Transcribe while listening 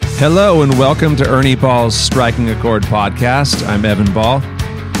Hello and welcome to Ernie Ball's Striking a Chord podcast. I'm Evan Ball.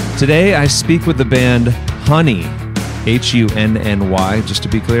 Today I speak with the band Hunny, Hunny, just to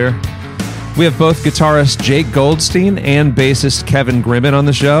be clear. We have both guitarist Jake Goldstein and bassist Kevin Grimmett on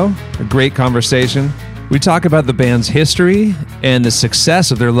the show. A great conversation. We talk about the band's history and the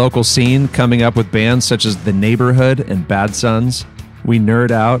success of their local scene, coming up with bands such as The Neighborhood and Bad Sons. We nerd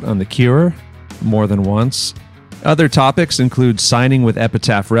out on The Cure more than once. Other topics include signing with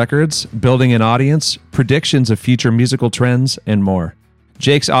Epitaph Records, building an audience, predictions of future musical trends, and more.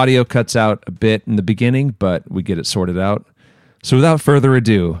 Jake's audio cuts out a bit in the beginning, but we get it sorted out. So without further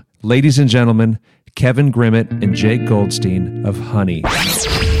ado, ladies and gentlemen, Kevin Grimmett and Jake Goldstein of Hunny.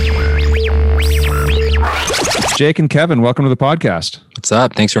 Jake and Kevin, welcome to the podcast. What's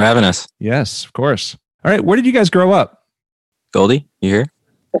up? Thanks for having us. Yes, of course. All right, where did you guys grow up? Goldie, you here?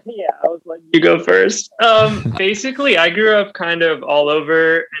 Yeah, I was letting you go first. Basically, I grew up kind of all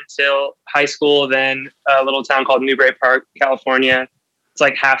over until high school, then a little town called Newbury Park, California. It's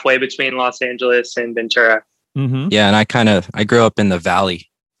like halfway between Los Angeles and Ventura. Mm-hmm. Yeah, and I grew up in the Valley,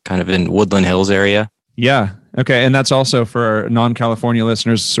 kind of in Woodland Hills area. Yeah, okay, and that's also for our non-California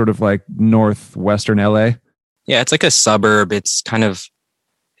listeners, sort of like northwestern LA? Yeah, it's like a suburb. It's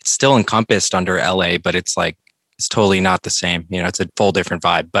still encompassed under LA, but it's totally not the same. You know, it's a full different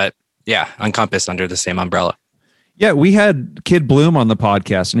vibe, but yeah, encompassed under the same umbrella. Yeah, we had Kid Bloom on the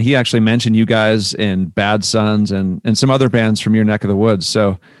podcast, and he actually mentioned you guys in Bad Sons and some other bands from your neck of the woods.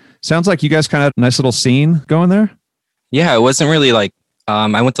 So sounds like you guys kind of had a nice little scene going there. Yeah, it wasn't really like,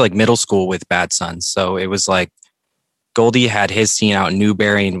 I went to like middle school with Bad Sons. So it was like Goldie had his scene out in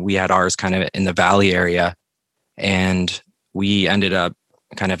Newbury and we had ours kind of in the Valley area. And we ended up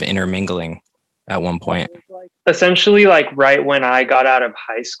kind of intermingling at one point. Essentially, like right when I got out of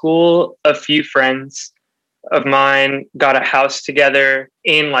high school, a few friends of mine got a house together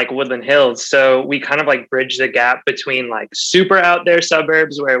in like Woodland Hills. So we kind of like bridged the gap between like super out there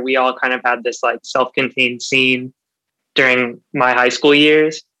suburbs where we all kind of had this like self-contained scene during my high school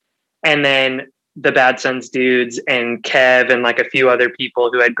years. And then the Bad Sons dudes and Kev and like a few other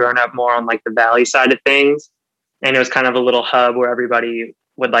people who had grown up more on like the Valley side of things. And it was kind of a little hub where everybody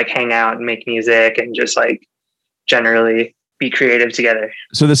would like hang out and make music and just like generally be creative together.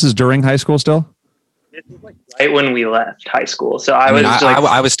 So this is during high school still? This was like right when we left high school. So I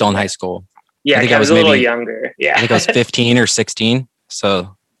was still in high school. Yeah, I was a little younger. Yeah. I think I was 15 or 16.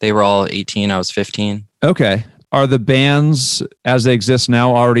 So they were all 18. I was 15. Okay. Are the bands as they exist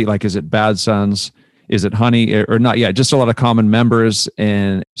now already, like, is it Bad Sons? Is it Hunny or not? Yeah, just a lot of common members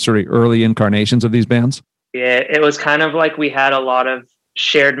and sort of early incarnations of these bands? Yeah, it was kind of like we had a lot of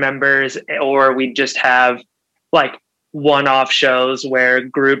shared members, or we just have like one-off shows where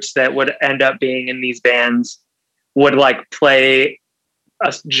groups that would end up being in these bands would like play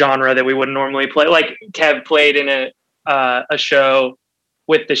a genre that we wouldn't normally play. Like Kev played in a show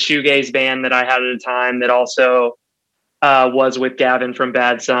with the shoegaze band that I had at a time that also was with Gavin from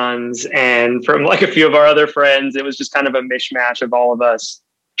Bad Sons and from like a few of our other friends. It was just kind of a mishmash of all of us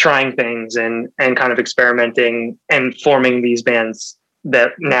trying things and kind of experimenting and forming these bands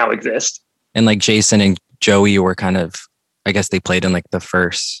that now exist. And like Jason and Joey were kind of, I guess they played in like the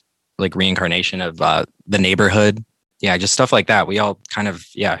first like reincarnation of The Neighborhood. Yeah, just stuff like that. We all kind of,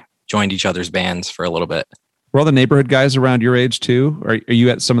 joined each other's bands for a little bit. Were all the Neighborhood guys around your age too? Are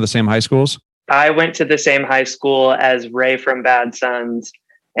you at some of the same high schools? I went to the same high school as Ray from Bad Sons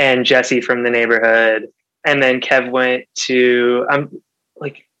and Jesse from The Neighborhood. And then Kev went to,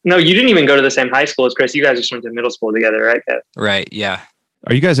 no, you didn't even go to the same high school as Chris. You guys just went to middle school together, right, Kev? Right, yeah.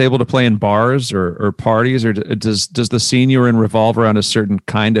 Are you guys able to play in bars or parties, or does the scene you're in revolve around a certain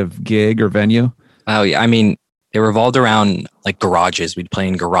kind of gig or venue? Oh, yeah. I mean, it revolved around like garages. We'd play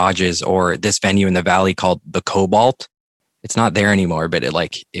in garages or this venue in the Valley called the Cobalt. It's not there anymore, but it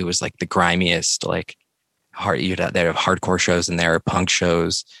was like the grimiest, like they have hardcore shows in there, punk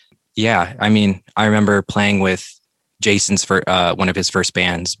shows. Yeah, I mean, I remember playing with Jason's for one of his first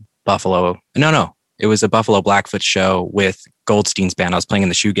bands, Buffalo. No, it was a Buffalo Blackfoot show with Goldstein's band. I was playing in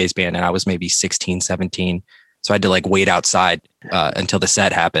the shoegaze band and I was maybe 16, 17. So I had to like wait outside until the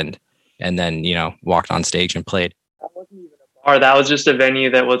set happened and then, walked on stage and played. That wasn't even a bar. That was just a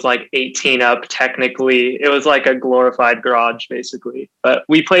venue that was like 18 up technically. It was like a glorified garage basically. But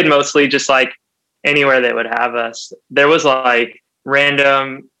we played mostly just like anywhere they would have us. There was like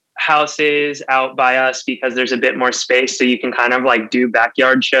random houses out by us because there's a bit more space, so you can kind of like do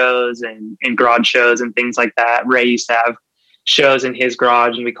backyard shows and garage shows and things like that. Ray used to have shows in his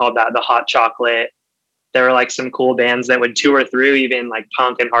garage and we called that the Hot Chocolate. There were like some cool bands that would tour through, even like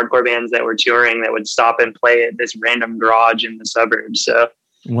punk and hardcore bands that were touring that would stop and play at this random garage in the suburbs. So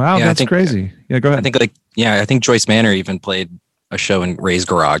Wow, Yeah, that's crazy. Yeah, go ahead. I think Joyce Manor even played a show in Ray's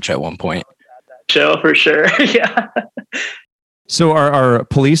garage at one point. Show for sure. Yeah. So are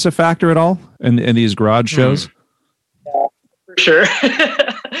police a factor at all in these garage shows? For sure.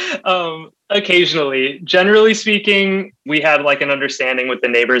 Occasionally. Generally speaking, we had like an understanding with the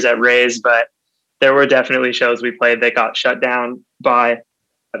neighbors at Ray's, but there were definitely shows we played that got shut down by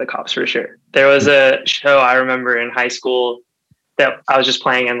the cops for sure. There was a show I remember in high school that I was just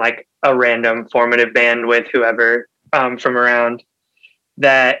playing in like a random formative band with whoever from around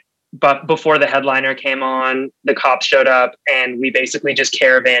that. But before the headliner came on, the cops showed up and we basically just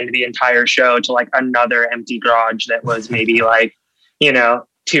caravanned the entire show to like another empty garage that was maybe like,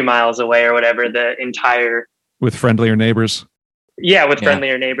 2 miles away or whatever. The entire with friendlier neighbors. Yeah, with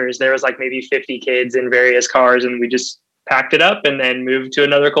friendlier neighbors. There was like maybe 50 kids in various cars and we just packed it up and then moved to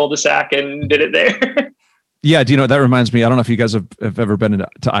another cul-de-sac and did it there. Yeah, do you know, that reminds me, I don't know if you guys have ever been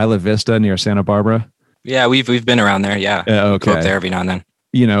to Isla Vista near Santa Barbara. Yeah, we've been around there, yeah. Okay. Go up there every now and then.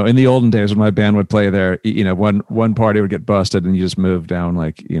 In the olden days when my band would play there, one party would get busted and you just move down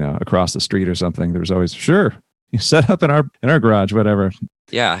like, across the street or something. There was always, sure, you set up in our garage, whatever.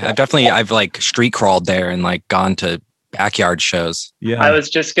 Yeah, I've like street crawled there and like gone to backyard shows. Yeah. I was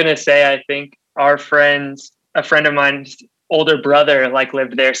just going to say, I think a friend of mine's older brother like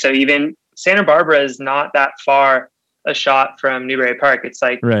lived there. So even Santa Barbara is not that far a shot from Newbury Park. It's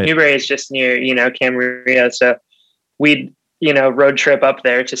like Newbury is just near, Camarillo. So we'd, road trip up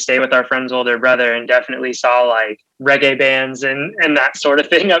there to stay with our friend's older brother and definitely saw like reggae bands and that sort of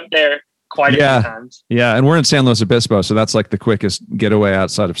thing up there quite a few times. Yeah. And we're in San Luis Obispo. So that's like the quickest getaway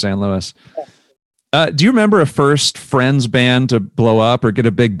outside of San Luis. Do you remember a first Friends band to blow up or get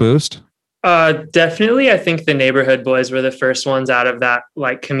a big boost? Definitely. I think the Neighborhood Boys were the first ones out of that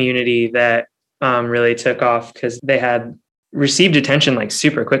like community that really took off because they had received attention like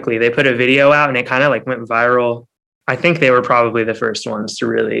super quickly. They put a video out and it kind of like went viral. I think they were probably the first ones to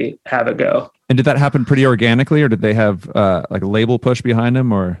really have a go. And did that happen pretty organically or did they have like a label push behind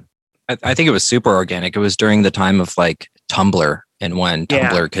them or? I think it was super organic. It was during the time of like Tumblr and when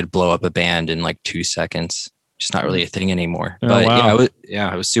Tumblr could blow up a band in like 2 seconds. Just not really a thing anymore. Oh, but wow.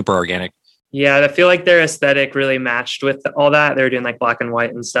 it was super organic. Yeah, I feel like their aesthetic really matched with all that. They were doing like black and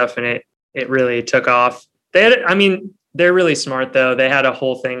white and stuff, and it really took off. They're really smart though. They had a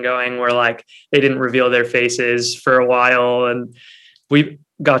whole thing going where like they didn't reveal their faces for a while, and we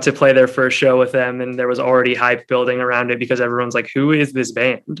got to play their first show with them, and there was already hype building around it because everyone's like, "Who is this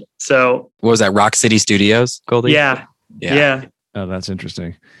band?" So what was that? Rock City Studios, Goldie? Yeah. Oh, that's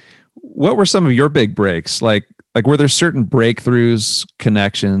interesting. What were some of your big breaks? Like were there certain breakthroughs,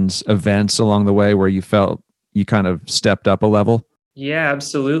 connections, events along the way where you felt you kind of stepped up a level? Yeah,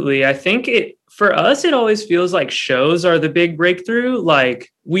 absolutely. I think for us, it always feels like shows are the big breakthrough. Like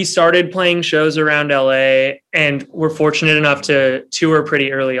we started playing shows around LA and we're fortunate enough to tour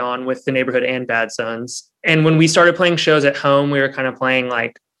pretty early on with the Neighborhood and Bad Sons. And when we started playing shows at home, we were kind of playing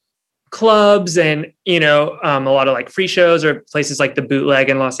like clubs and, a lot of like free shows or places like the Bootleg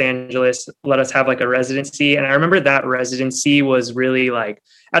in Los Angeles let us have like a residency. And I remember that residency was really like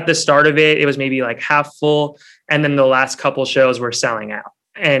at the start of it was maybe like half full. And then the last couple shows were selling out.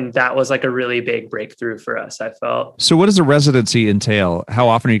 And that was like a really big breakthrough for us, I felt. So what does a residency entail? How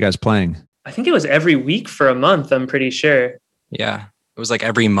often are you guys playing? I think it was every week for a month, I'm pretty sure. Yeah. It was like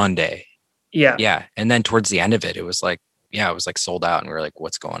every Monday. Yeah. Yeah. And then towards the end of it, it was like sold out and we were like,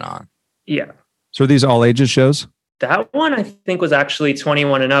 what's going on? Yeah. So are these all ages shows? That one I think was actually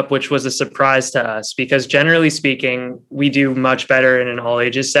 21 and up, which was a surprise to us because generally speaking, we do much better in an all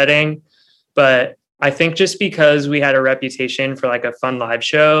ages setting. But I think just because we had a reputation for like a fun live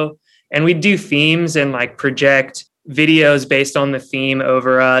show and we do themes and like project videos based on the theme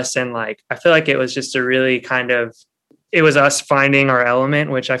over us. And like, I feel like it was just a really it was us finding our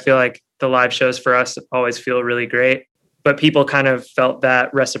element, which I feel like the live shows for us always feel really great. But people kind of felt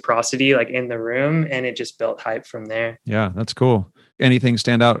that reciprocity like in the room and it just built hype from there. Yeah, that's cool. Anything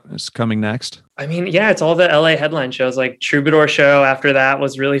stand out is coming next? I mean, yeah, it's all the LA headline shows. Like Troubadour show after that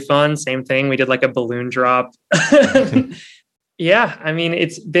was really fun. Same thing. We did like a balloon drop. Yeah, I mean,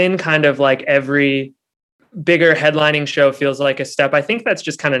 it's been kind of like every bigger headlining show feels like a step. I think that's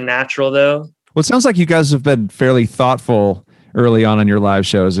just kind of natural though. Well, it sounds like you guys have been fairly thoughtful early on in your live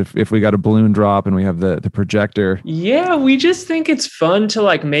shows. If we got a balloon drop and we have the projector. Yeah, we just think it's fun to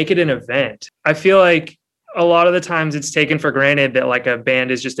like make it an event. I feel like a lot of the times it's taken for granted that like a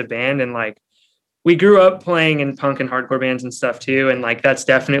band is just a band. And like we grew up playing in punk and hardcore bands and stuff too. And like that's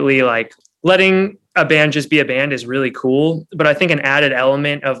definitely like letting a band just be a band is really cool. But I think an added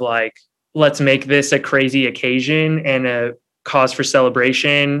element of like, let's make this a crazy occasion and a cause for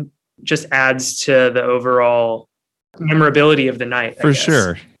celebration just adds to the overall memorability of the night. For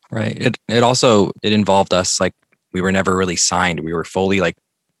sure. Right. It involved us. Like, we were never really signed. We were fully like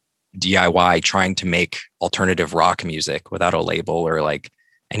DIY, trying to make alternative rock music without a label or like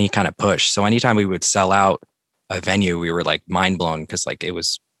any kind of push. So anytime we would sell out a venue, we were like mind blown, because like it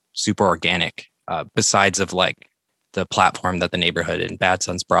was super organic. Besides of like the platform that the neighborhood and Bad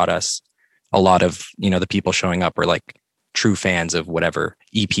Sons brought us, a lot of, the people showing up were like true fans of whatever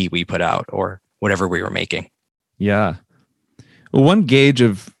EP we put out or whatever we were making. Yeah. Well, one gauge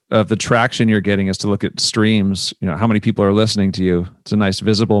of the traction you're getting is to look at streams, how many people are listening to you. It's a nice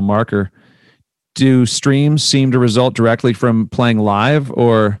visible marker. Do streams seem to result directly from playing live,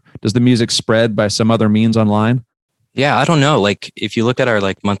 or does the music spread by some other means online? Yeah, I don't know. Like, if you look at our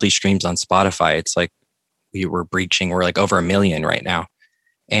like monthly streams on Spotify, it's like we're like over 1 million right now.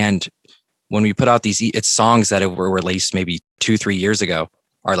 And when we put out it's songs that were released maybe 2-3 years ago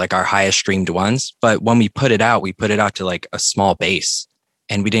are like our highest streamed ones. But when we put it out to like a small base,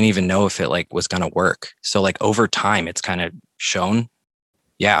 and we didn't even know if it like was going to work. So like over time, it's kind of shown.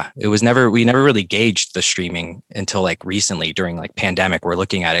 Yeah, we never really gauged the streaming until like recently during like pandemic. We're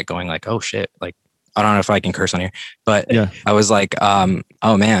looking at it going like, oh shit, like, I don't know if I can curse on here, but yeah. I was like,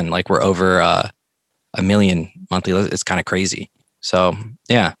 oh man, like we're over 1 million monthly. It's kind of crazy. So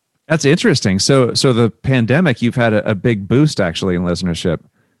yeah. That's interesting. So the pandemic, you've had a big boost actually in listenership.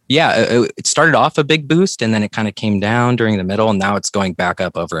 Yeah, it started off a big boost, and then it kind of came down during the middle, and now it's going back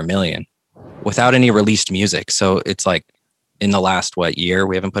up over 1 million without any released music. So it's like in the last, year,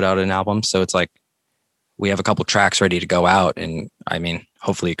 we haven't put out an album. So it's like we have a couple tracks ready to go out, and I mean,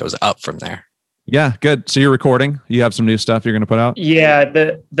 hopefully it goes up from there. Yeah, good. So you're recording. You have some new stuff you're going to put out? Yeah,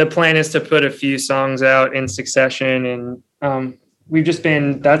 the plan is to put a few songs out in succession, and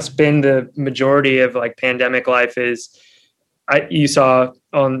that's been the majority of like pandemic life. Is you saw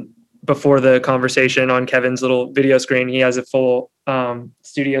on before the conversation on Kevin's little video screen, he has a full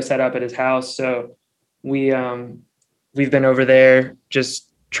studio set up at his house. So we've been over there just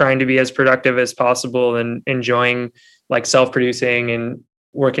trying to be as productive as possible and enjoying like self-producing and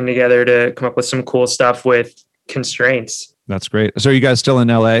working together to come up with some cool stuff with constraints. That's great. So are you guys still in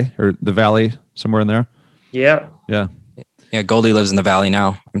LA or the Valley, somewhere in there? Yeah. Yeah. Yeah. Goldie lives in the Valley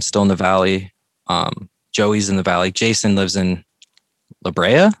now. I'm still in the Valley. Joey's in the Valley. Jason lives in La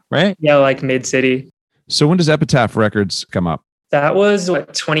Brea, right? Yeah. Like mid city. So when does Epitaph Records come up? That was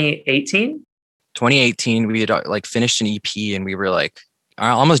 2018. 2018. We had like finished an EP, and we were like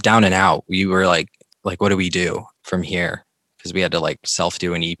almost down and out. We were like, what do we do from here? Because we had to like self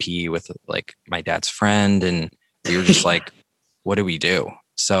do an EP with like my dad's friend, and we were just like, what do we do?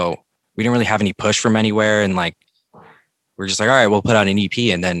 So we didn't really have any push from anywhere, and like we're just like, all right, we'll put out an EP,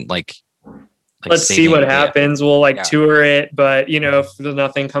 and then like let's see what happens. We'll tour it, but if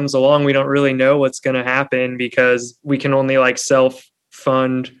nothing comes along, we don't really know what's going to happen, because we can only like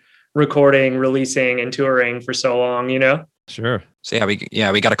self-fund recording, releasing, and touring for so long. Sure. So we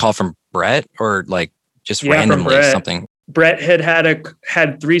got a call from Brett, or like just randomly something. Brett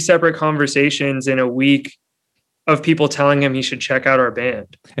had 3 separate conversations in a week of people telling him he should check out our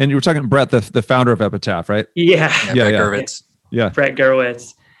band. And you were talking Brett, the founder of Epitaph, right? Yeah. Brett Gerwitz. Yeah. Brett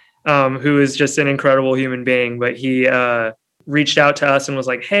Gerwitz, who is just an incredible human being. But he reached out to us and was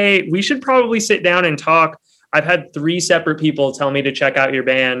like, hey, we should probably sit down and talk. I've had 3 separate people tell me to check out your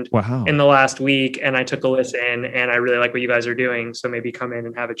band in the last week, and I took a listen, and I really like what you guys are doing. So maybe come in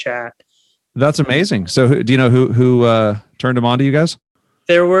and have a chat. That's amazing. So do you know who turned him on to you guys?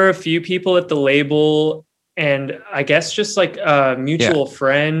 There were a few people at the label, and I guess just like a mutual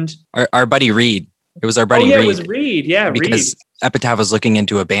friend. Our buddy Reed. It was our buddy Reed. Reed. It was Reed. Yeah, because Reed. Epitaph was looking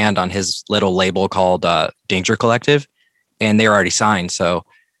into a band on his little label called Danger Collective, and they were already signed. So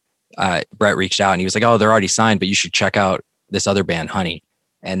Brett reached out, and he was like, oh, they're already signed, but you should check out this other band, Hunny.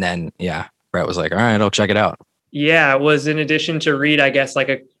 And then, Brett was like, all right, I'll check it out. Yeah, it was in addition to Reed, I guess,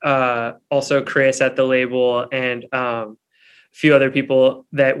 like also Chris at the label, and a few other people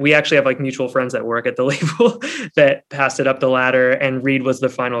that we actually have like mutual friends that work at the label that passed it up the ladder. And Reed was the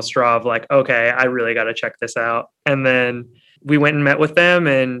final straw of like, okay, I really got to check this out. And then we went and met with them,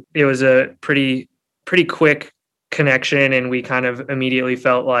 and it was a pretty quick connection. And we kind of immediately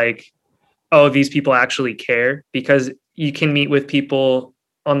felt like, oh, these people actually care, because you can meet with people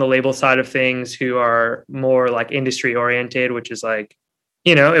on the label side of things who are more like industry oriented, which is like,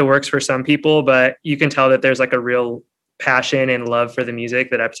 it works for some people, but you can tell that there's like a real passion and love for the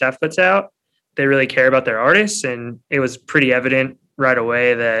music that Epitaph puts out. They really care about their artists, and it was pretty evident right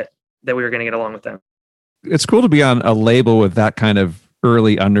away that we were going to get along with them. It's cool to be on a label with that kind of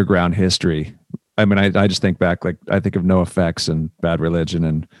early underground history. I mean, I just think back, like I think of No Effects and Bad Religion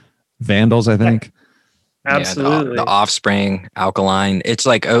and Vandals, I think. Absolutely. Yeah, the Offspring, Alkaline. It's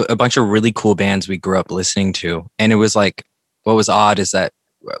like a bunch of really cool bands we grew up listening to. And it was like, what was odd is that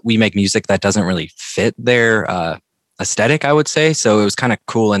we make music that doesn't really fit their aesthetic, I would say. So it was kind of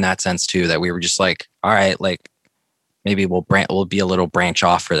cool in that sense too, that we were just like, all right, like maybe we'll be a little branch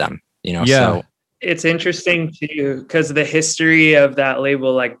off for them, you know? Yeah. So It's interesting too, because the history of that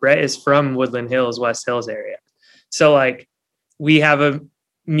label, like Brett is from Woodland Hills, West Hills area. So like we have a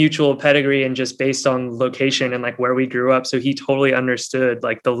mutual pedigree and just based on location and like where we grew up. So he totally understood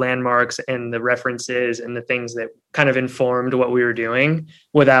like the landmarks and the references and the things that kind of informed what we were doing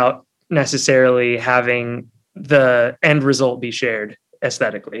without necessarily having the end result be shared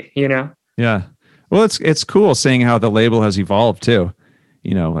aesthetically, you know? Yeah. Well, it's cool seeing how the label has evolved too.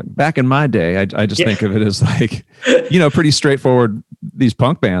 You know, like back in my day, I just think of it as like, you know, pretty straightforward, these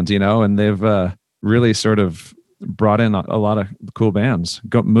punk bands, you know, and they've really sort of brought in a lot of cool bands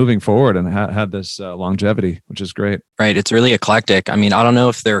moving forward and had this longevity, which is great. right, it's really eclectic. I mean, I don't know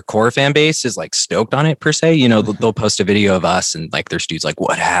if their core fan base is like stoked on it per se. You know, they'll post a video of us and like there's dudes like,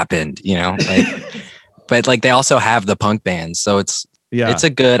 what happened? You know, like, but like they also have the punk bands, so it's I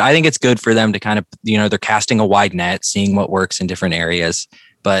think it's good for them to kind of, you know, they're casting a wide net, seeing what works in different areas.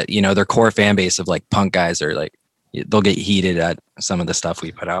 But, you know, their core fan base of like punk guys are like, they'll get heated at some of the stuff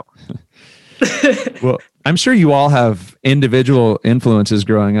we put out. Well, I'm sure you all have individual influences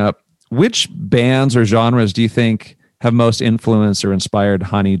growing up. Which bands or genres do you think have most influenced or inspired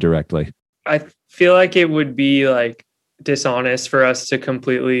Hunny directly? I feel like it would be like dishonest for us to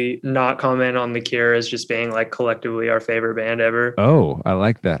completely not comment on The Cure as just being like collectively our favorite band ever. Oh, I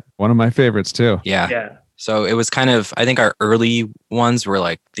like that. One of my favorites too. Yeah. So it was kind of, I think our early ones were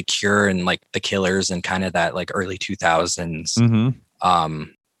like The Cure and like The Killers and kind of that like early 2000s,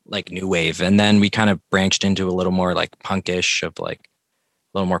 like new wave. And then we kind of branched into a little more like punkish of like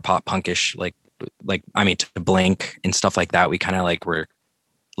a little more pop punkish, like, I mean, to Blink and stuff like that. We kind of like were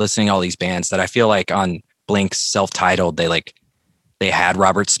listening to all these bands that I feel like on Blink's self-titled, they had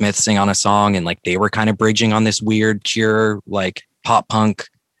Robert Smith sing on a song and like they were kind of bridging on this weird Cure like pop punk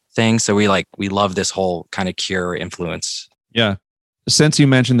thing. So we love this whole kind of Cure influence. Yeah. Since you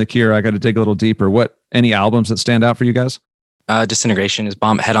mentioned The Cure, I got to dig a little deeper. Any albums that stand out for you guys? Disintegration is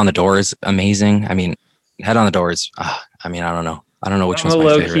bomb. Head on the Door is amazing. I mean, Head on the Door is, I mean, I don't know which one's my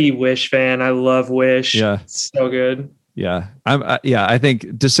favorite. I'm a low-key Wish fan. I love Wish. Yeah. It's so good. Yeah. I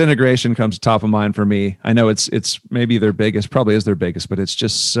think Disintegration comes top of mind for me. I know it's maybe their biggest, probably is their biggest, but it's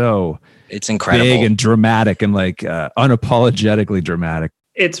just so it's incredible, big and dramatic and like unapologetically dramatic.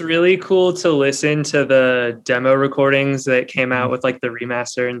 It's really cool to listen to the demo recordings that came out with like the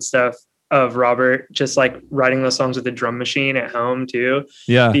remaster and stuff of Robert just like writing those songs with the drum machine at home too.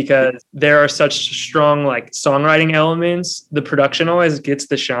 Yeah. Because there are such strong like songwriting elements. The production always gets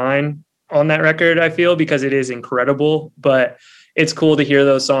the shine on that record, I feel, because it is incredible, but it's cool to hear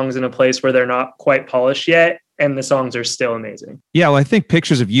those songs in a place where they're not quite polished yet and the songs are still amazing. Yeah, well, I think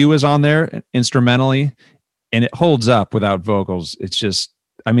Pictures of You is on there instrumentally and it holds up without vocals. It's just,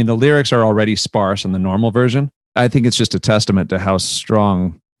 I mean, the lyrics are already sparse in the normal version. I think it's just a testament to how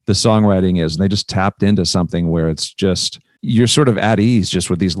strong the songwriting is. And they just tapped into something where it's just, you're sort of at ease just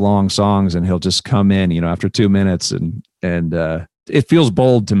with these long songs and he'll just come in, you know, after 2 minutes and it feels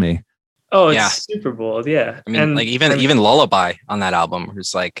bold to me. Oh, it's super bold. Yeah. I mean, like even Lullaby on that album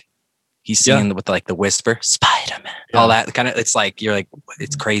was like, he's singing with like the whisper, Spider-Man, all that kind of, it's like, you're like,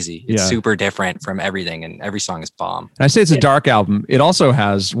 it's crazy. It's super different from everything. And every song is bomb. And I say it's a dark album. It also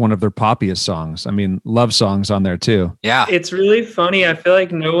has one of their poppiest songs. I mean, love songs on there too. Yeah. It's really funny. I feel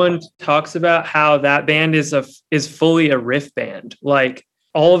like no one talks about how that band is fully a riff band. Like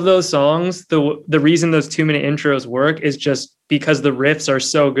all of those songs, the reason those 2-minute intros work is just because the riffs are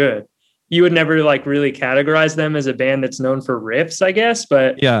so good. You would never like really categorize them as a band that's known for riffs, I guess.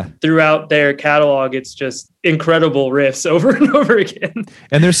 But throughout their catalog, it's just incredible riffs over and over again.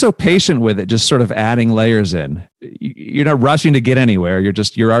 And they're so patient with it, just sort of adding layers in. You're not rushing to get anywhere.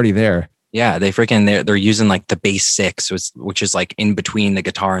 You're already there. Yeah, they're using like the bass 6, which is like in between the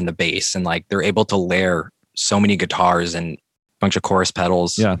guitar and the bass. And like they're able to layer so many guitars and a bunch of chorus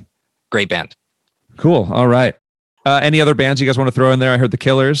pedals. Yeah. Great band. Cool. All right. Any other bands you guys want to throw in there? I heard the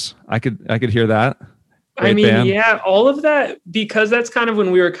Killers. I could hear that. Great band. Yeah, all of that, because that's kind of when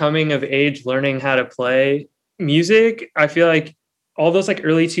we were coming of age, learning how to play music. I feel like all those like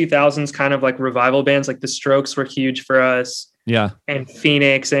early 2000s kind of like revival bands, like the Strokes were huge for us. Yeah. And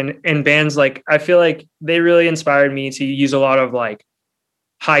Phoenix and bands like, I feel like they really inspired me to use a lot of like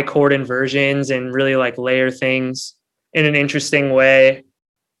high chord inversions and really like layer things in an interesting way.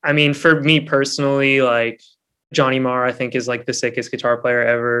 I mean, for me personally, like Johnny Marr, I think is like the sickest guitar player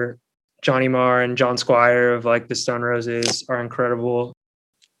ever. Johnny Marr and John Squire of like the Stone Roses are incredible.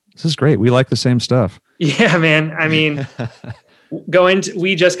 This is great. We like the same stuff. Yeah, man. I mean,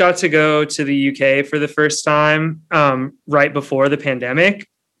 we just got to go to the UK for the first time right before the pandemic.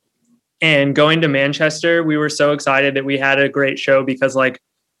 And going to Manchester, we were so excited that we had a great show because like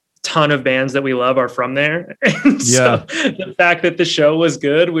ton of bands that we love are from there. And so the fact that the show was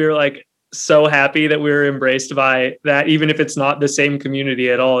good, we were like so happy that we were embraced by that, even if it's not the same community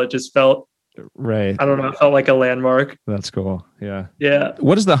at all. It just felt right. I don't know. It felt like a landmark. That's cool. Yeah. Yeah.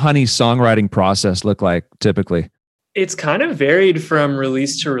 What does the Hunny songwriting process look like typically? It's kind of varied from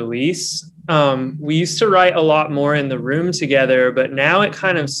release to release. We used to write a lot more in the room together, but now it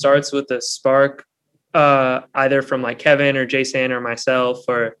kind of starts with a spark, either from like Kevin or Jason or myself,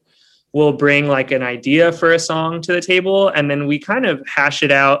 or we'll bring like an idea for a song to the table and then we kind of hash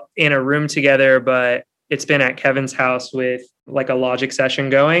it out in a room together. But it's been at Kevin's house with like a Logic session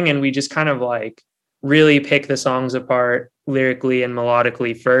going, and we just kind of like really pick the songs apart lyrically and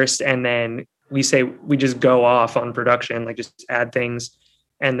melodically first, and then we just go off on production, like just add things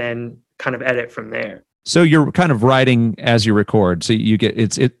and then kind of edit from there. So you're kind of writing as you record. So you get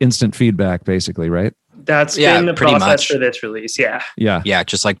it's instant feedback basically, right? That's been the process for this release. Yeah. Yeah. Yeah.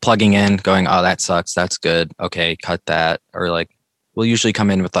 Just like plugging in, going, oh, that sucks. That's good. Okay. Cut that. Or like, we'll usually come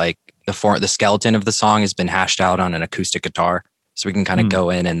in with like the skeleton of the song has been hashed out on an acoustic guitar. So we can kind of go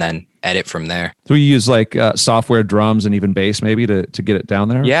in and then edit from there. So we use like software drums and even bass maybe to get it down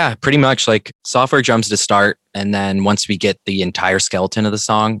there? Yeah, pretty much like software drums to start. And then once we get the entire skeleton of the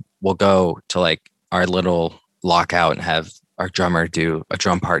song, we'll go to like our little lockout and have our drummer do a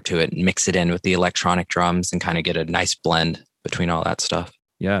drum part to it and mix it in with the electronic drums and kind of get a nice blend between all that stuff.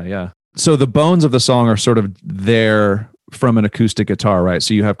 Yeah, yeah. So the bones of the song are sort of there from an acoustic guitar, right?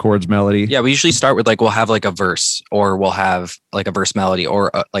 So you have chords, melody. Yeah, we usually start with like, we'll have like a verse, or we'll have like a verse melody,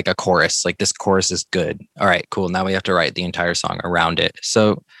 or like a chorus. Like this chorus is good. All right, cool. Now we have to write the entire song around it.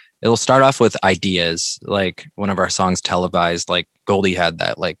 So it'll start off with ideas. Like one of our songs, Televised, like Goldie had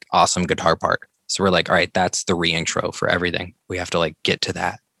that like awesome guitar part. So we're like, all right, that's the re-intro for everything. We have to like get to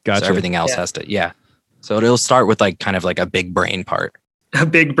that. Gotcha. So everything else has to, yeah. So it'll start with like kind of like a big brain part. A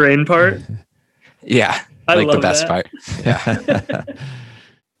big brain part? Yeah. I like love the best that. part. Yeah.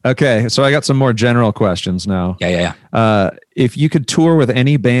 Okay, so I got some more general questions now. Yeah. If you could tour with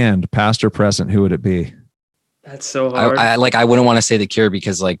any band, past or present, who would it be? That's so hard. I wouldn't want to say The Cure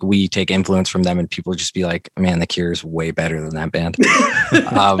because like we take influence from them and people just be like, man, The Cure is way better than that band.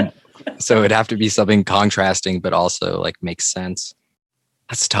 So it'd have to be something contrasting, but also like makes sense.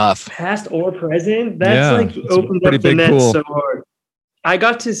 That's tough. Past or present? That's like opened up the net so hard. I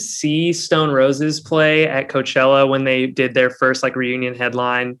got to see Stone Roses play at Coachella when they did their first like reunion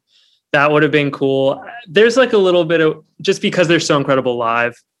headline. That would have been cool. There's like a little bit of, just because they're so incredible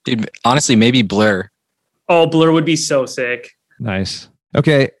live. Dude, honestly, maybe Blur. Oh, Blur would be so sick. Nice.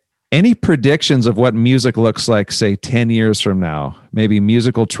 Okay. Any predictions of what music looks like, say, 10 years from now? Maybe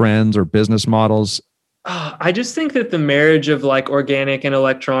musical trends or business models? I just think that the marriage of like organic and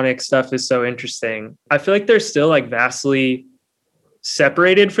electronic stuff is so interesting. I feel like they're still like vastly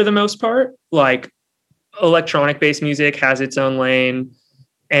separated for the most part. Like electronic based music has its own lane,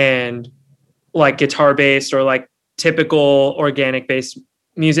 and like guitar based or like typical organic based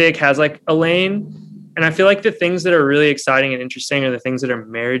music has like a lane. And I feel like the things that are really exciting and interesting are the things that are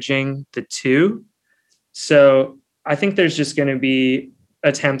marrying the two. So I think there's just going to be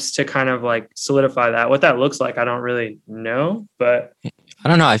attempts to kind of like solidify that. What that looks like, I don't really know, but I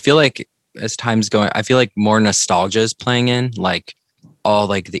don't know. I feel like as time's going, I feel like more nostalgia is playing in. Like all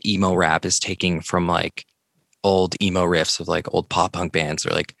like the emo rap is taking from like old emo riffs of like old pop punk bands,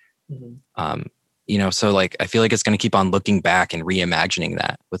 or like, you know, so like, I feel like it's going to keep on looking back and reimagining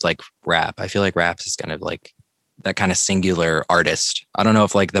that with like rap. I feel like rap is kind of like that kind of singular artist. I don't know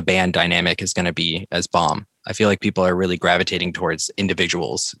if like the band dynamic is going to be as bomb. I feel like people are really gravitating towards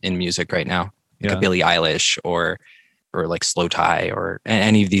individuals in music right now, like a Billie Eilish or like Slow Tie or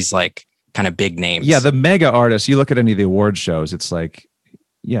any of these like kind of big names. Yeah, the mega artists, you look at any of the award shows, it's like,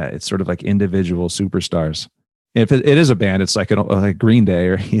 yeah, it's sort of like individual superstars. If it is a band, it's like a Green Day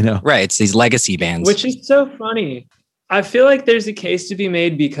or, you know. Right, it's these legacy bands. Which is so funny. I feel like there's a case to be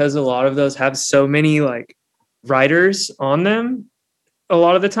made because a lot of those have so many like writers on them. A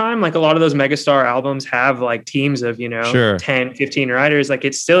lot of the time, like a lot of those megastar albums have like teams of, 10, 15 writers. Like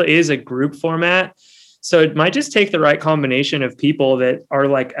it still is a group format. So it might just take the right combination of people that are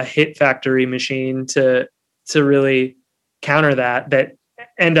like a hit factory machine to really counter that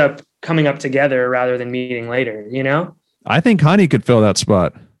end up coming up together rather than meeting later, you know? I think Hunny could fill that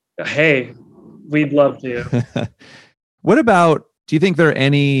spot. Hey, we'd love to. What about, do you think there are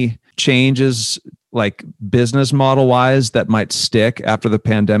any changes like business model wise that might stick after the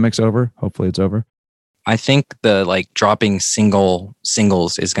pandemic's over? Hopefully it's over. I think the like dropping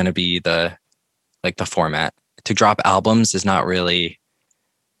singles is going to be the format. To drop albums is not really,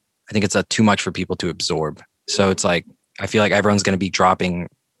 I think it's too much for people to absorb. So it's like, I feel like everyone's going to be dropping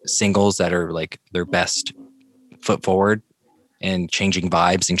singles that are like their best foot forward and changing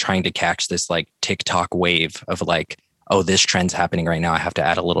vibes and trying to catch this like TikTok wave of like, oh, this trend's happening right now. I have to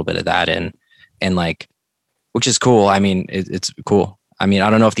add a little bit of that in, and like, which is cool. I mean, it's cool. I mean, I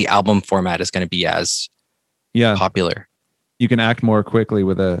don't know if the album format is going to be as popular. You can act more quickly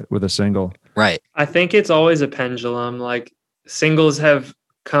with a single. Right. I think it's always a pendulum. Like singles have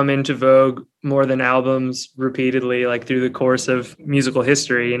come into vogue more than albums repeatedly, like through the course of musical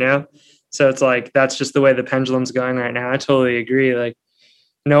history, you know? So it's like, that's just the way the pendulum's going right now. I totally agree. Like,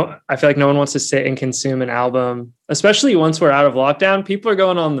 no, I feel like no one wants to sit and consume an album, especially once we're out of lockdown. People are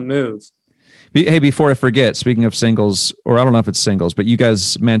going on the move. Hey, before I forget, speaking of singles, or I don't know if it's singles, but you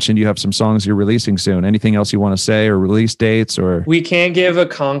guys mentioned you have some songs you're releasing soon. Anything else you want to say, or release dates, or? We can't give a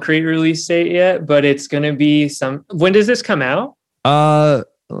concrete release date yet, but it's going to be when does this come out?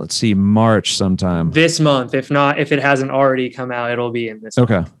 Let's see, March sometime. This month. If not, if it hasn't already come out, it'll be in this month.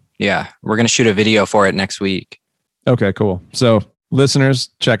 Okay. Yeah. We're going to shoot a video for it next week. Okay, cool. So listeners,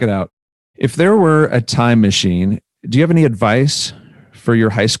 check it out. If there were a time machine, do you have any advice for your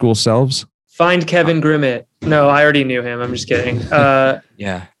high school selves? Find Kevin Grimmett. No, I already knew him. I'm just kidding.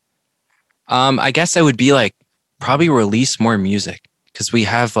 Yeah. I guess I would be like, probably release more music, because we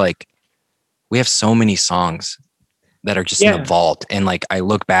have so many songs that are just in the vault. And like, I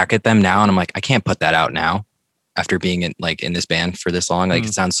look back at them now and I'm like, I can't put that out now after being in this band for this long. Like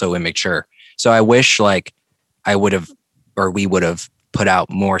it sounds so immature. So I wish like we would have put out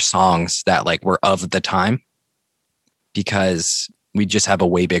more songs that like were of the time, because we just have a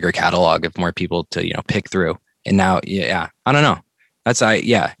way bigger catalog of more people to, pick through. And now, I don't know.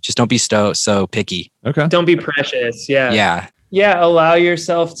 Just don't be so picky. Okay. Don't be precious. Yeah. Yeah. Yeah. Allow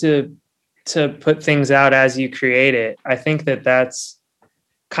yourself to put things out as you create it. I think that's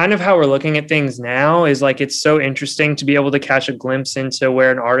kind of how we're looking at things now, is like, it's so interesting to be able to catch a glimpse into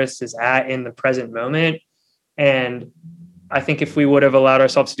where an artist is at in the present moment. And I think if we would have allowed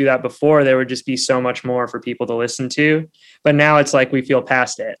ourselves to do that before, there would just be so much more for people to listen to. But now it's like we feel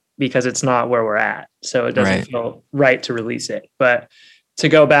past it because it's not where we're at. So it doesn't feel right to release it. But to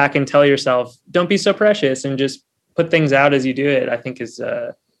go back and tell yourself, don't be so precious and just put things out as you do it, I think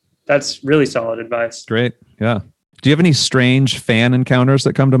that's really solid advice. Great. Yeah. Do you have any strange fan encounters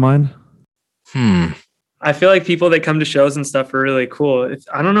that come to mind? I feel like people that come to shows and stuff are really cool.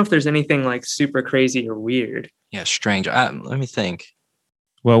 I don't know if there's anything like super crazy or weird. Yeah, strange. Let me think.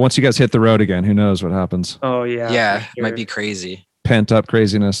 Well, once you guys hit the road again, who knows what happens? Oh, yeah. Yeah, sure. It might be crazy. Pent up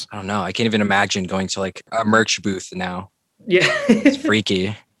craziness. I don't know. I can't even imagine going to like a merch booth now. Yeah. It's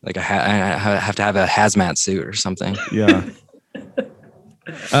freaky. Like I have to have a hazmat suit or something. Yeah.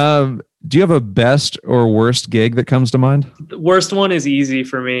 Do you have a best or worst gig that comes to mind? The worst one is easy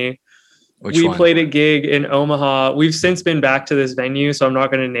for me. We played a gig in Omaha. We've since been back to this venue, so I'm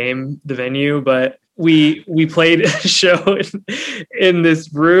not going to name the venue, but we played a show in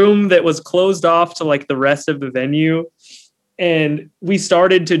this room that was closed off to like the rest of the venue. And we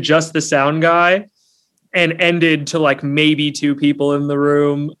started to just the sound guy and ended to like maybe 2 people in the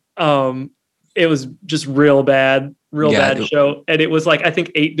room. It was just real bad show. And it was like, I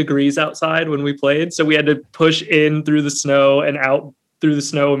think 8 degrees outside when we played. So we had to push in through the snow and out through the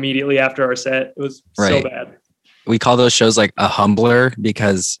snow immediately after our set. It was so bad. We call those shows like a humbler,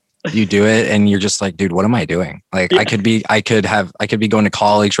 because you do it and you're just like, dude, what am I doing? Like I could be going to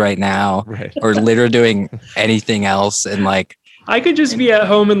college right now, or literally doing anything else. And like, I could just be at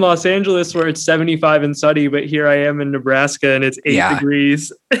home in Los Angeles where it's 75 and sunny, but here I am in Nebraska and it's 8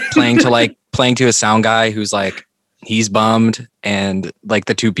 degrees. playing to a sound guy who's like, he's bummed, and like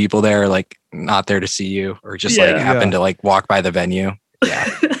the 2 people there are like not there to see you, or just happen to like walk by the venue. Yeah.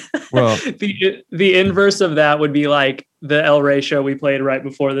 Well, the inverse of that would be like the El Rey show we played right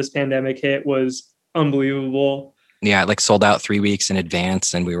before this pandemic hit was unbelievable. Yeah, it like sold out 3 weeks in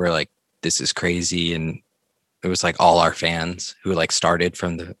advance, and we were like, this is crazy. And it was like all our fans who like started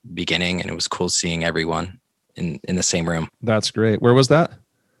from the beginning, and it was cool seeing everyone in the same room. That's great. Where was that?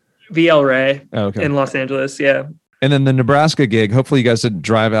 The El Rey in Los Angeles. Yeah. And then the Nebraska gig, hopefully you guys didn't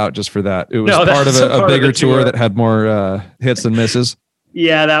drive out just for that. It was part of a bigger tour that had more hits than misses.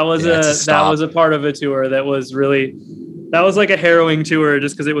 Yeah, that was a part of a tour that was like a harrowing tour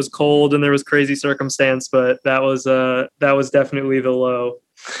just because it was cold and there was crazy circumstance, but that was definitely the low.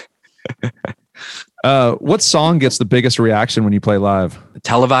 What song gets the biggest reaction when you play live?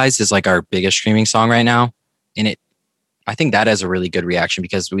 Televised is like our biggest streaming song right now. And I think that has a really good reaction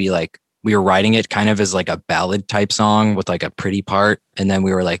because we were writing it kind of as like a ballad type song with like a pretty part. And then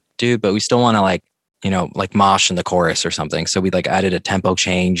we were like, dude, but we still want to like mosh in the chorus or something. So we like added a tempo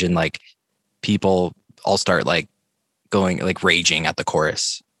change and like people all start like going like raging at the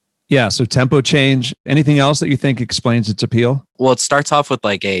chorus. Yeah. So tempo change. Anything else that you think explains its appeal? Well, it starts off with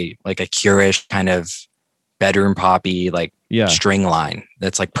like a Cure-ish kind of bedroom poppy, like string line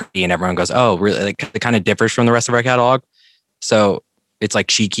that's like pretty, and everyone goes, oh, really? Like it kind of differs from the rest of our catalog. So it's like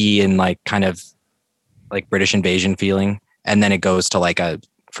cheeky and like kind of like British Invasion feeling. And then it goes to like a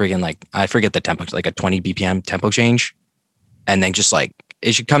friggin' like, I forget the tempo, like a 20 BPM tempo change. And then just like,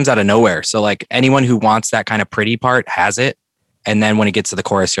 it comes out of nowhere. So like anyone who wants that kind of pretty part has it. And then when it gets to the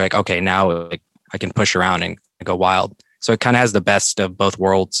chorus, you're like, okay, now like I can push around and go wild. So it kind of has the best of both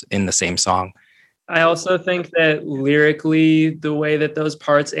worlds in the same song. I also think that lyrically, the way that those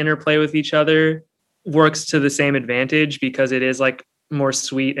parts interplay with each other works to the same advantage because it is like more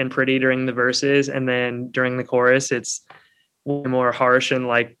sweet and pretty during the verses. And then during the chorus, it's way more harsh and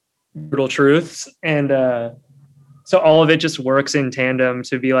like brutal truths. And so all of it just works in tandem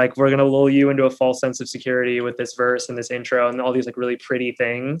to be like, we're going to lull you into a false sense of security with this verse and this intro and all these like really pretty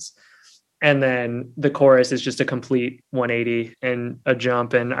things. And then the chorus is just a complete 180 and a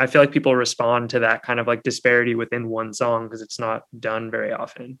jump. And I feel like people respond to that kind of like disparity within one song because it's not done very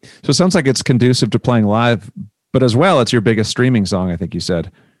often. So it sounds like it's conducive to playing live, but as well, it's your biggest streaming song, I think you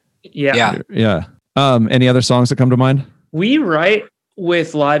said. Yeah. Yeah. Any other songs that come to mind? We write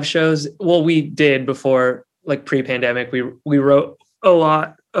with live shows. Well, we did before, like pre-pandemic, we wrote a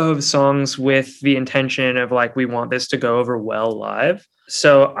lot of songs with the intention of like, we want this to go over well live.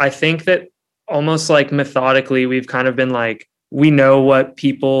 So I think that almost like methodically, we've kind of been like, we know what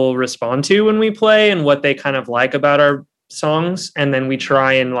people respond to when we play and what they kind of like about our songs. And then we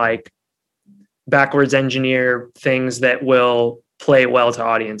try and like backwards engineer things that will play well to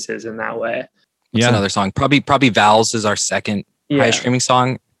audiences in that way. That's another song. Probably Valves is our second highest streaming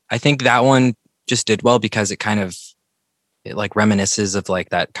song. I think that one just did well because it like reminisces of like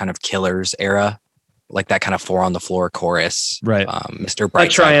that kind of Killers era. Like that kind of 4 on the floor chorus, right? Mr. Brightside, like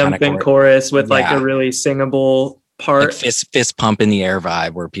triumphant kind of chorus with like a really singable part, like fist pump in the air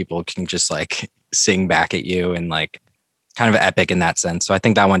vibe, where people can just like sing back at you and like kind of epic in that sense. So I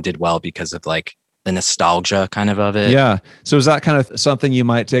think that one did well because of like the nostalgia kind of it. Yeah. So is that kind of something you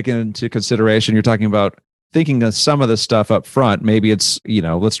might take into consideration? You're talking about thinking of some of the stuff up front. Maybe it's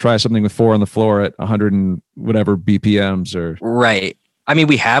let's try something with 4 on the floor at 100 and whatever BPMs or right. I mean,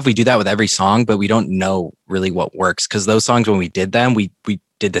 we do that with every song, but we don't know really what works because those songs, when we did them, we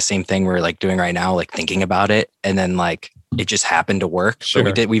did the same thing we're like doing right now, like thinking about it. And then like, it just happened to work.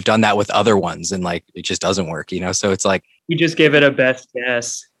 Sure. So we've done that with other ones and like, it just doesn't work, So it's like, we just give it a best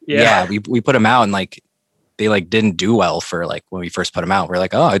guess. Yeah. We put them out and like, they like didn't do well for like when we first put them out. We're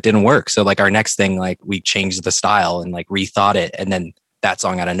like, oh, it didn't work. So like our next thing, like we changed the style and like rethought it. And then that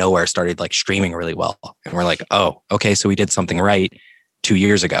song out of nowhere started like streaming really well. And we're like, oh, okay. So we did something right 2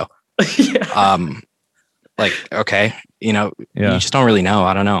 years ago. Like, okay, you just don't really know.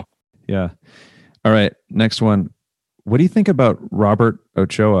 I don't know. Yeah. All right. Next one. What do you think about Robert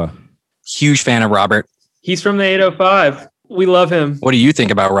Ochoa? Huge fan of Robert. He's from the 805. We love him. What do you think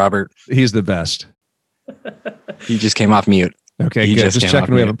about Robert? He's the best. He just came off mute. Okay, good. Just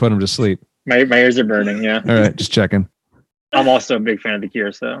checking we haven't put him to sleep. My ears are burning, yeah. All right, just checking. I'm also a big fan of The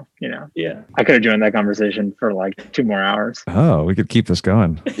Cure, so, Yeah. I could have joined that conversation for like 2 more hours. Oh, we could keep this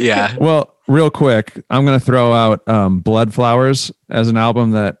going. Yeah. Well, real quick, I'm going to throw out Blood Flowers as an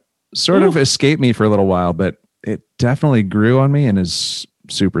album that sort of escaped me for a little while, but it definitely grew on me and is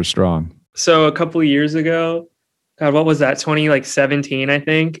super strong. So a couple of years ago, God, what was that? 2017, I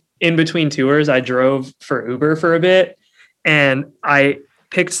think. In between tours, I drove for Uber for a bit, and I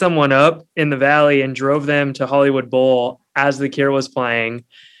picked someone up in the Valley and drove them to Hollywood Bowl as The Cure was playing,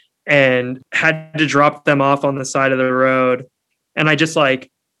 and had to drop them off on the side of the road. And I just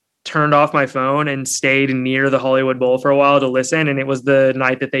like turned off my phone and stayed near the Hollywood Bowl for a while to listen. And it was the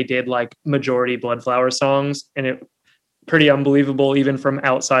night that they did like majority Blood Flower songs, and it pretty unbelievable even from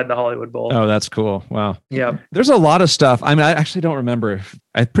outside the Hollywood Bowl. Oh, that's cool. Wow. Yeah. There's a lot of stuff. I mean, I actually don't remember.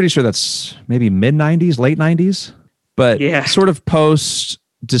 I'm pretty sure that's maybe mid 90s, late 90s, but sort of post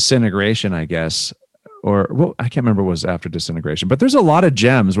Disintegration, I guess. Or, well, I can't remember what was after Disintegration, but there's a lot of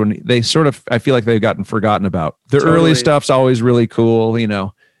gems when they sort of, I feel like they've gotten forgotten about. The early stuff's always really cool,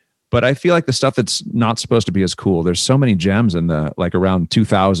 but I feel like the stuff that's not supposed to be as cool, there's so many gems in the, like around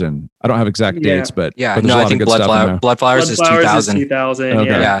 2000. I don't have exact dates, but yeah, but no, I think Blood Flowers is 2000. 2000, Okay.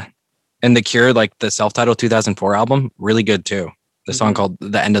 yeah. Yeah. And The Cure, like the self-titled 2004 album, really good too. The song called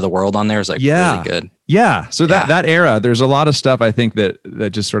 "The End of the World" on there is like really good. Yeah. So that era, there's a lot of stuff I think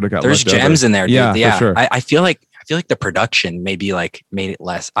that just sort of got. There's gems in there, dude. Yeah, for sure. I feel like the production maybe like made it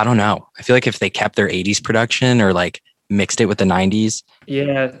less. I don't know. I feel like if they kept their 80s production or like mixed it with the 90s.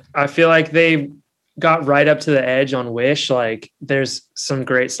 Yeah, I feel like they got right up to the edge on Wish. Like there's some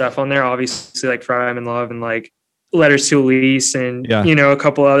great stuff on there. Obviously, like Fry I'm in Love and like Letters to Elise and a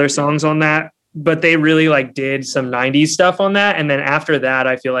couple other songs on that. But they really like did some 90s stuff on that. And then after that,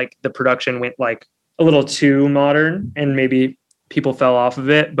 I feel like the production went like a little too modern and maybe people fell off of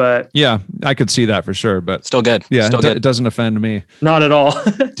it. But yeah, I could see that for sure. But still good. Yeah, still good. It doesn't offend me. Not at all.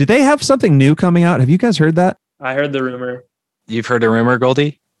 Did they have something new coming out? Have you guys heard that? I heard the rumor. You've heard a rumor,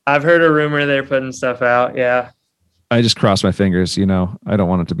 Goldie? I've heard a rumor they're putting stuff out. Yeah. I just cross my fingers, I don't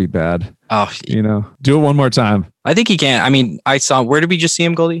want it to be bad. Oh, do it one more time. I think he can. I mean, where did we just see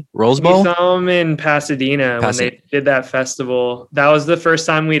him, Goldie? Rose Bowl? We saw him in Pasadena when they did that festival. That was the first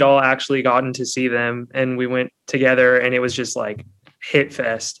time we'd all actually gotten to see them. And we went together and it was just like hit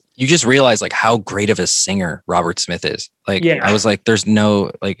fest. You just realize like how great of a singer Robert Smith is. Like, I was like, there's no,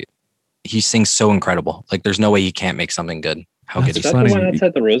 like, he sings so incredible. Like, there's no way he can't make something good. How good is that the one that's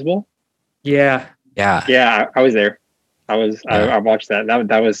at the Rose Bowl? Yeah. Yeah, I was there. I watched that.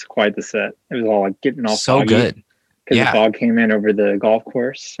 That was quite the set. It was all like getting all so foggy good because the fog came in over the golf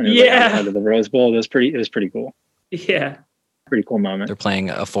course. And it was like outside of the Rose Bowl. It was pretty cool. Yeah, pretty cool moment. They're playing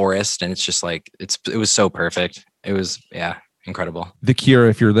a forest, and it's just like it was so perfect. It was incredible. The Cure,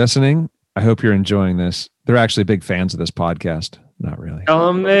 if you're listening, I hope you're enjoying this. They're actually big fans of this podcast. Not really. Tell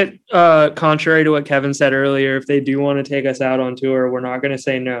them that, contrary to what Kevin said earlier, if they do want to take us out on tour, we're not going to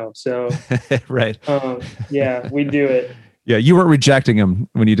say no. So, right. Yeah, we do it. Yeah, you weren't rejecting him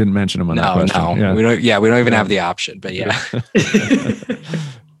when you didn't mention him on that question. No, yeah. we don't even have the option. But yeah.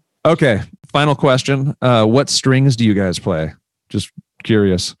 Okay, final question. What strings do you guys play? Just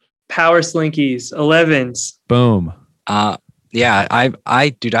curious. Power slinkies, 11s. Boom. Yeah,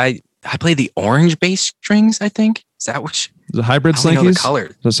 I play the orange bass strings. I think is that which. The hybrid slinkies?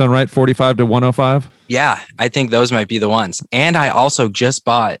 Does that sound right? 45 to 105? Yeah, I think those might be the ones. And I also just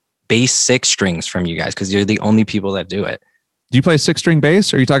bought bass 6 strings from you guys because you're the only people that do it. Do you play 6-string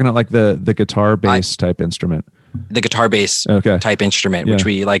bass? Or are you talking about like the guitar bass type instrument? The guitar bass type instrument, which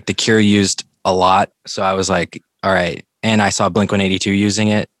we like the Cure used a lot. So I was like, all right. And I saw Blink-182 using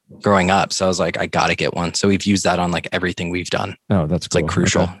it growing up. So I was like, I got to get one. So we've used that on like everything we've done. Oh, that's cool. Like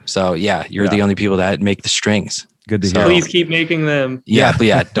crucial. Okay. So yeah, you're the only people that make the strings. Good to hear. Please keep making them.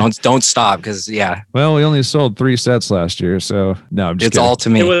 Yeah. Don't stop because Well, we only sold 3 sets last year, so no, I'm just it's kidding. all to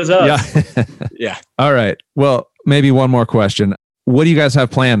me. It was us. Yeah. Yeah. All right. Well, maybe one more question. What do you guys have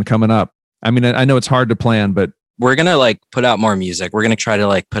planned coming up? I mean, I know it's hard to plan, but we're going to like put out more music. We're going to try to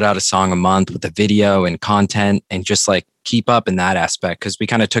like put out a song a month with a video and content and just like keep up in that aspect because we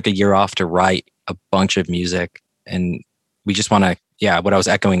kind of took a year off to write a bunch of music and we just want to what I was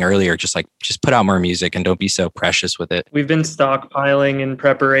echoing earlier, just put out more music and don't be so precious with it. We've been stockpiling in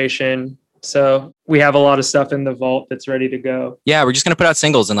preparation. So we have a lot of stuff in the vault that's ready to go. Yeah, we're just going to put out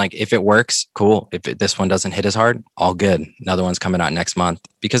singles and like, if it works, cool. If this one doesn't hit as hard, all good. Another one's coming out next month.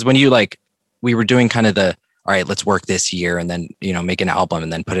 Because when we were doing kind of all right, let's work this year and then, make an album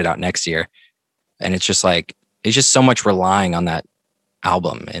and then put it out next year. And it's just like, it's just so much relying on that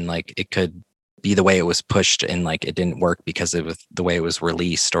album and like, it could be the way it was pushed and like it didn't work because it was the way it was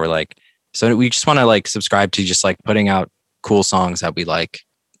released or like so we just want to like subscribe to just like putting out cool songs that we like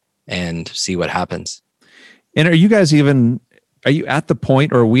and see what happens. And are you at the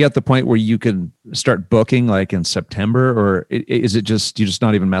point or are we at the point where you can start booking like in September or is it just you just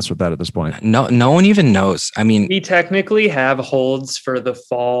not even mess with that at this point? No one even knows. I mean, we technically have holds for the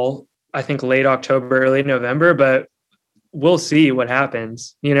fall, I think late October, early November, but we'll see what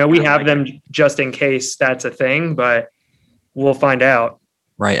happens. We have them just in case that's a thing, but we'll find out.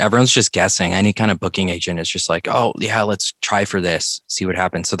 Right. Everyone's just guessing. Any kind of booking agent is just like, oh yeah, let's try for this, see what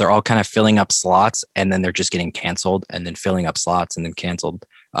happens. So they're all kind of filling up slots and then they're just getting canceled and then filling up slots and then canceled.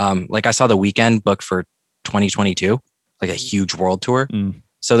 Like I saw The Weeknd book for 2022, like a huge world tour.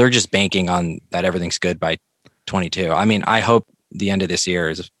 So they're just banking on that everything's good by 22. I mean, I hope the end of this year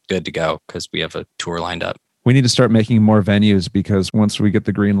is good to go because we have a tour lined up. We need to start making more venues because once we get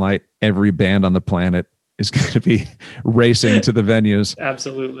the green light, every band on the planet is going to be racing to the venues.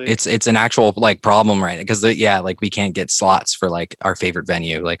 Absolutely. It's an actual like problem, right? Because like we can't get slots for like our favorite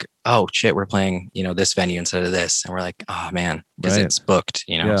venue. Like, oh shit, we're playing, this venue instead of this. And we're like, oh man, because it's booked,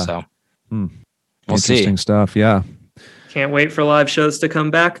 so we'll see. Interesting stuff. Yeah. Can't wait for live shows to come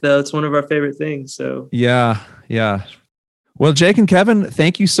back though. It's one of our favorite things. So yeah. Well, Jake and Kevin,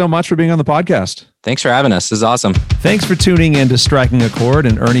 thank you so much for being on the podcast. Thanks for having us. This is awesome. Thanks for tuning in to Striking a Chord,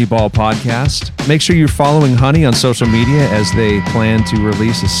 an Ernie Ball podcast. Make sure you're following Hunny on social media as they plan to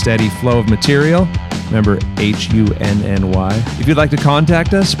release a steady flow of material. Remember, Hunny. If you'd like to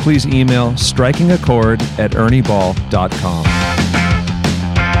contact us, please email strikingachord@ernieball.com.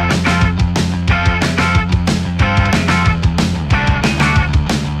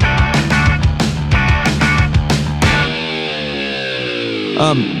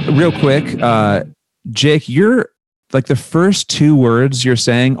 Real quick, Jake, you're like the first two words you're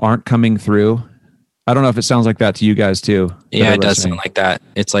saying aren't coming through. I don't know if it sounds like that to you guys too. Yeah, it does sound like that.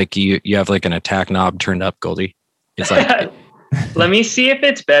 It's like you have like an attack knob turned up, Goldie. It's like Let me see if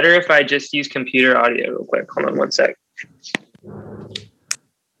it's better if I just use computer audio real quick. Hold on one sec.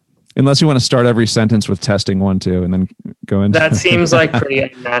 Unless you want to start every sentence with testing 1, 2, and then go into That seems like pretty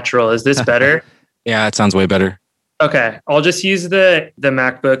unnatural. Is this better? yeah, it sounds way better. Okay, I'll just use the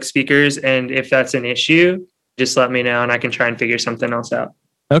MacBook speakers, and if that's an issue, just let me know, and I can try and figure something else out.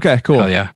 Okay, cool. Oh yeah.